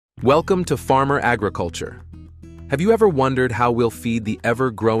Welcome to Farmer Agriculture. Have you ever wondered how we'll feed the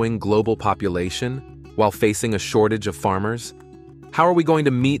ever-growing global population while facing a shortage of farmers? How are we going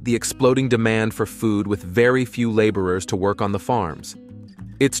to meet the exploding demand for food with very few laborers to work on the farms?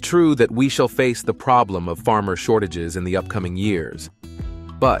 It's true that we shall face the problem of farmer shortages in the upcoming years,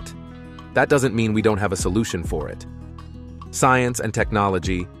 but that doesn't mean we don't have a solution for it. Science and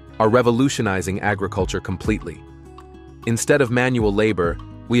technology are revolutionizing agriculture completely. Instead of manual labor,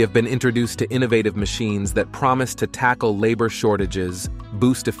 we have been introduced to innovative machines that promise to tackle labor shortages,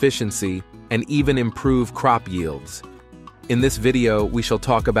 boost efficiency, and even improve crop yields. In this video, we shall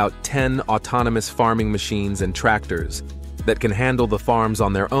talk about 10 autonomous farming machines and tractors that can handle the farms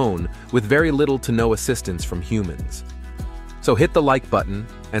on their own with very little to no assistance from humans. So hit the like button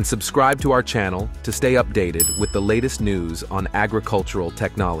and subscribe to our channel to stay updated with the latest news on agricultural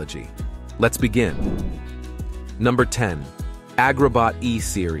technology. Let's begin. Number 10. Agrobot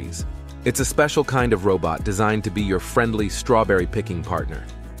E-Series. It's a special kind of robot designed to be your friendly strawberry picking partner.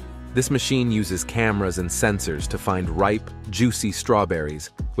 This machine uses cameras and sensors to find ripe, juicy strawberries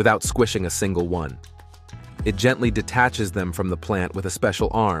without squishing a single one. It gently detaches them from the plant with a special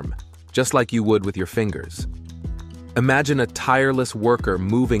arm, just like you would with your fingers. Imagine a tireless worker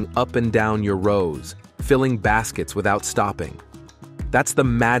moving up and down your rows, filling baskets without stopping. That's the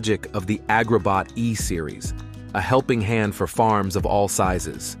magic of the Agrobot E-Series, a helping hand for farms of all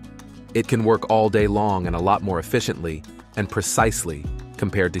sizes. It can work all day long and a lot more efficiently and precisely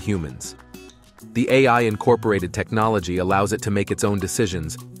compared to humans. The AI-incorporated technology allows it to make its own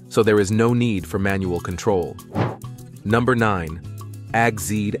decisions, so there is no need for manual control. Number 9.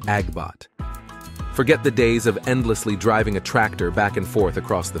 AgZeed Agbot. Forget the days of endlessly driving a tractor back and forth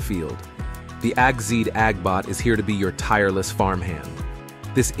across the field. The AgZeed Agbot is here to be your tireless farmhand.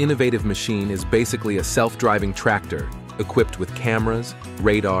 This innovative machine is basically a self-driving tractor equipped with cameras,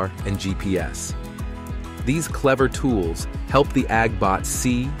 radar, and GPS. These clever tools help the Agbot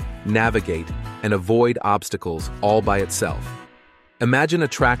see, navigate, and avoid obstacles all by itself. Imagine a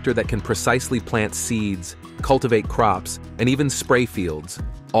tractor that can precisely plant seeds, cultivate crops, and even spray fields,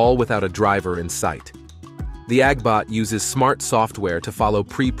 all without a driver in sight. The Agbot uses smart software to follow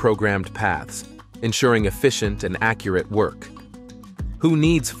pre-programmed paths, ensuring efficient and accurate work. Who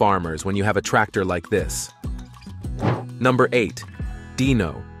needs farmers when you have a tractor like this? Number 8.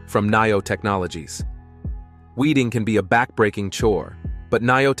 Dino from Nio Technologies. Weeding can be a back-breaking chore, but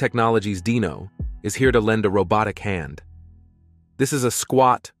Nio Technologies Dino is here to lend a robotic hand. This is a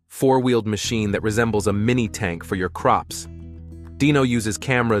squat, four-wheeled machine that resembles a mini tank for your crops. Dino uses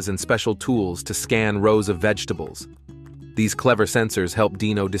cameras and special tools to scan rows of vegetables. These clever sensors help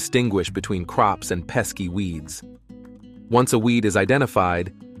Dino distinguish between crops and pesky weeds. Once a weed is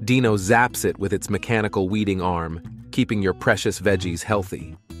identified, Dino zaps it with its mechanical weeding arm, keeping your precious veggies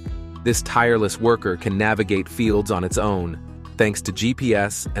healthy. This tireless worker can navigate fields on its own, thanks to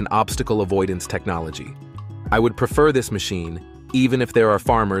GPS and obstacle avoidance technology. I would prefer this machine, even if there are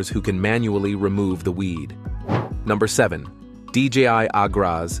farmers who can manually remove the weed. Number 7. DJI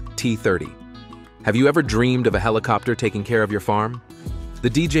Agras T30. Have you ever dreamed of a helicopter taking care of your farm? The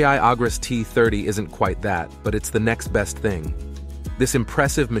DJI Agras T30 isn't quite that, but it's the next best thing. This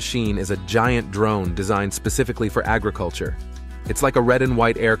impressive machine is a giant drone designed specifically for agriculture. It's like a red and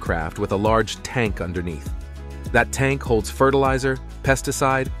white aircraft with a large tank underneath. That tank holds fertilizer,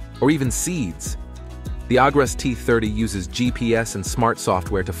 pesticide, or even seeds. The Agras T30 uses GPS and smart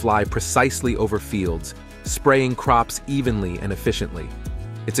software to fly precisely over fields, spraying crops evenly and efficiently.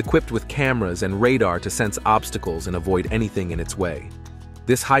 It's equipped with cameras and radar to sense obstacles and avoid anything in its way.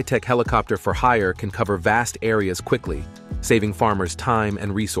 This high-tech helicopter for hire can cover vast areas quickly, saving farmers time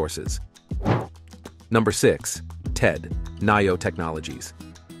and resources. Number 6. TED, Nio Technologies.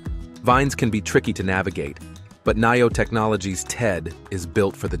 Vines can be tricky to navigate, but Nio Technologies' TED is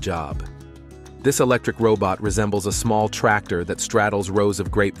built for the job. This electric robot resembles a small tractor that straddles rows of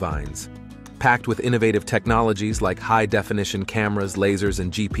grapevines. Packed with innovative technologies like high-definition cameras, lasers,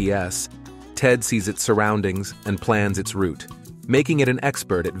 and GPS, TED sees its surroundings and plans its route, making it an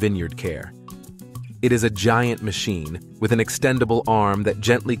expert at vineyard care. It is a giant machine with an extendable arm that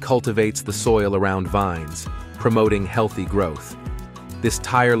gently cultivates the soil around vines, promoting healthy growth. This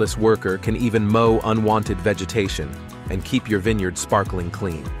tireless worker can even mow unwanted vegetation and keep your vineyard sparkling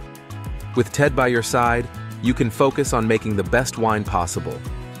clean. With TED by your side, you can focus on making the best wine possible,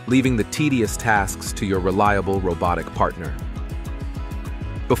 leaving the tedious tasks to your reliable robotic partner.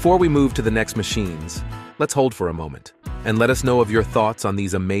 Before we move to the next machines, let's hold for a moment and let us know of your thoughts on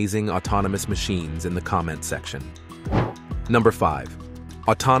these amazing autonomous machines in the comment section. Number 5.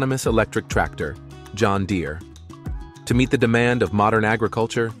 Autonomous Electric Tractor, John Deere. To meet the demand of modern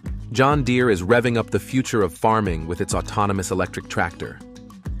agriculture, John Deere is revving up the future of farming with its autonomous electric tractor.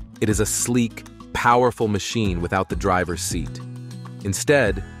 It is a sleek, powerful machine without the driver's seat.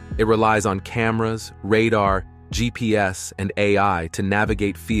 Instead, it relies on cameras, radar, GPS, and AI to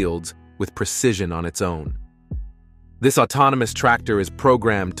navigate fields with precision on its own. This autonomous tractor is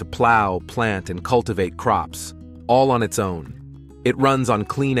programmed to plow, plant, and cultivate crops, all on its own. It runs on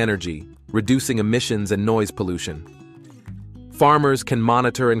clean energy, reducing emissions and noise pollution. Farmers can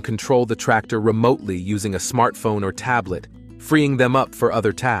monitor and control the tractor remotely using a smartphone or tablet, freeing them up for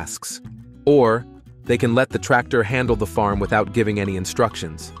other tasks. Or, they can let the tractor handle the farm without giving any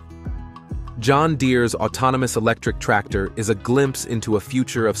instructions. John Deere's autonomous electric tractor is a glimpse into a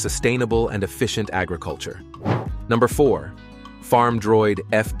future of sustainable and efficient agriculture. Number 4. Farm Droid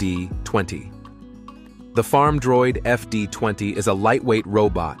FD20. The Farm Droid FD20 is a lightweight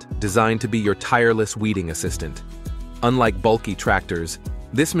robot designed to be your tireless weeding assistant. Unlike bulky tractors,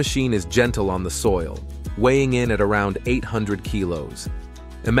 this machine is gentle on the soil, weighing in at around 800 kilos.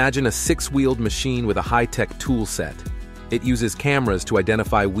 Imagine a 6-wheeled machine with a high-tech tool set. It uses cameras to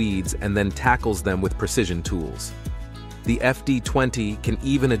identify weeds and then tackles them with precision tools. The FD20 can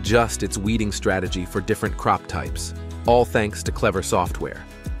even adjust its weeding strategy for different crop types, all thanks to clever software.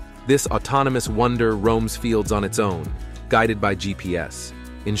 This autonomous wonder roams fields on its own, guided by GPS,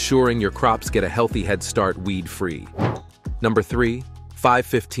 ensuring your crops get a healthy head start weed-free. Number 3.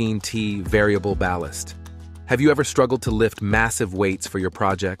 515T Variable Ballast. Have you ever struggled to lift massive weights for your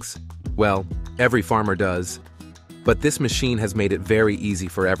projects? Well, every farmer does. But this machine has made it very easy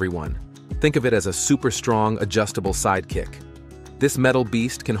for everyone. Think of it as a super strong, adjustable sidekick. This metal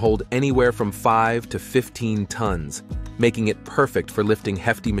beast can hold anywhere from 5 to 15 tons, making it perfect for lifting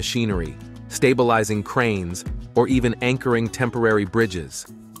hefty machinery, stabilizing cranes, or even anchoring temporary bridges.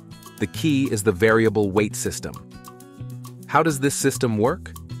 The key is the variable weight system. How does this system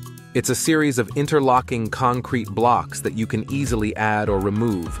work? It's a series of interlocking concrete blocks that you can easily add or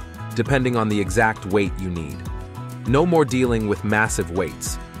remove, depending on the exact weight you need. No more dealing with massive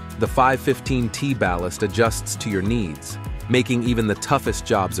weights. The 515T ballast adjusts to your needs, making even the toughest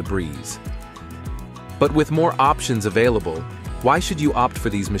jobs a breeze. But with more options available, why should you opt for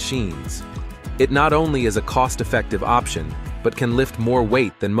these machines? It not only is a cost-effective option, but can lift more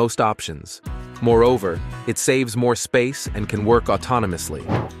weight than most options. Moreover, it saves more space and can work autonomously.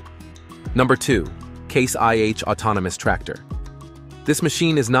 Number 2. Case IH Autonomous Tractor. This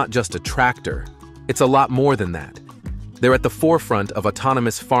machine is not just a tractor, it's a lot more than that. They're at the forefront of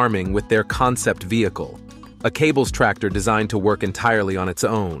autonomous farming with their concept vehicle, a cables tractor designed to work entirely on its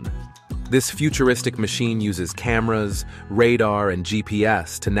own. This futuristic machine uses cameras, radar, and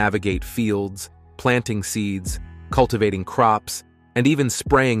GPS to navigate fields, planting seeds, cultivating crops, and even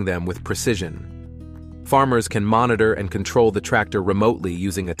spraying them with precision. Farmers can monitor and control the tractor remotely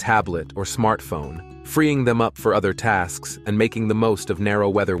using a tablet or smartphone, freeing them up for other tasks and making the most of narrow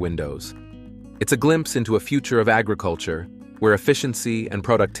weather windows. It's a glimpse into a future of agriculture where efficiency and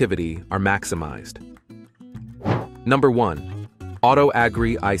productivity are maximized. Number 1. Auto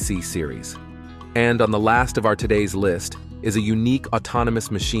Agri IC Series. And on the last of our today's list is a unique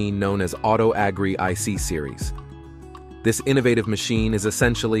autonomous machine known as Auto Agri IC Series. This innovative machine is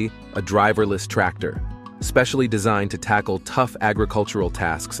essentially a driverless tractor, specially designed to tackle tough agricultural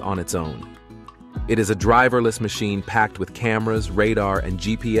tasks on its own. It is a driverless machine packed with cameras, radar, and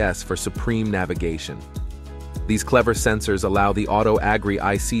GPS for supreme navigation. These clever sensors allow the Auto Agri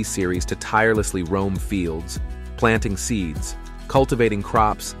IC series to tirelessly roam fields, planting seeds, cultivating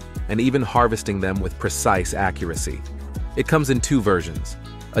crops, and even harvesting them with precise accuracy. It comes in 2 versions,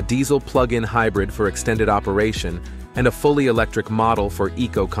 a diesel plug-in hybrid for extended operation and a fully electric model for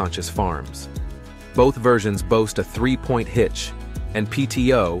eco-conscious farms. Both versions boast a 3-point hitch and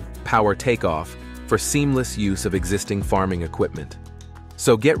PTO, power takeoff, for seamless use of existing farming equipment.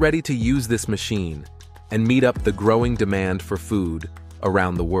 So get ready to use this machine and meet up the growing demand for food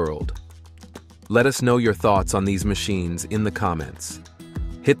around the world. Let us know your thoughts on these machines in the comments.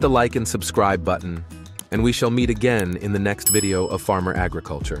 Hit the like and subscribe button, and we shall meet again in the next video of Farmer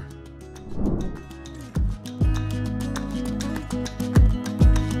Agriculture.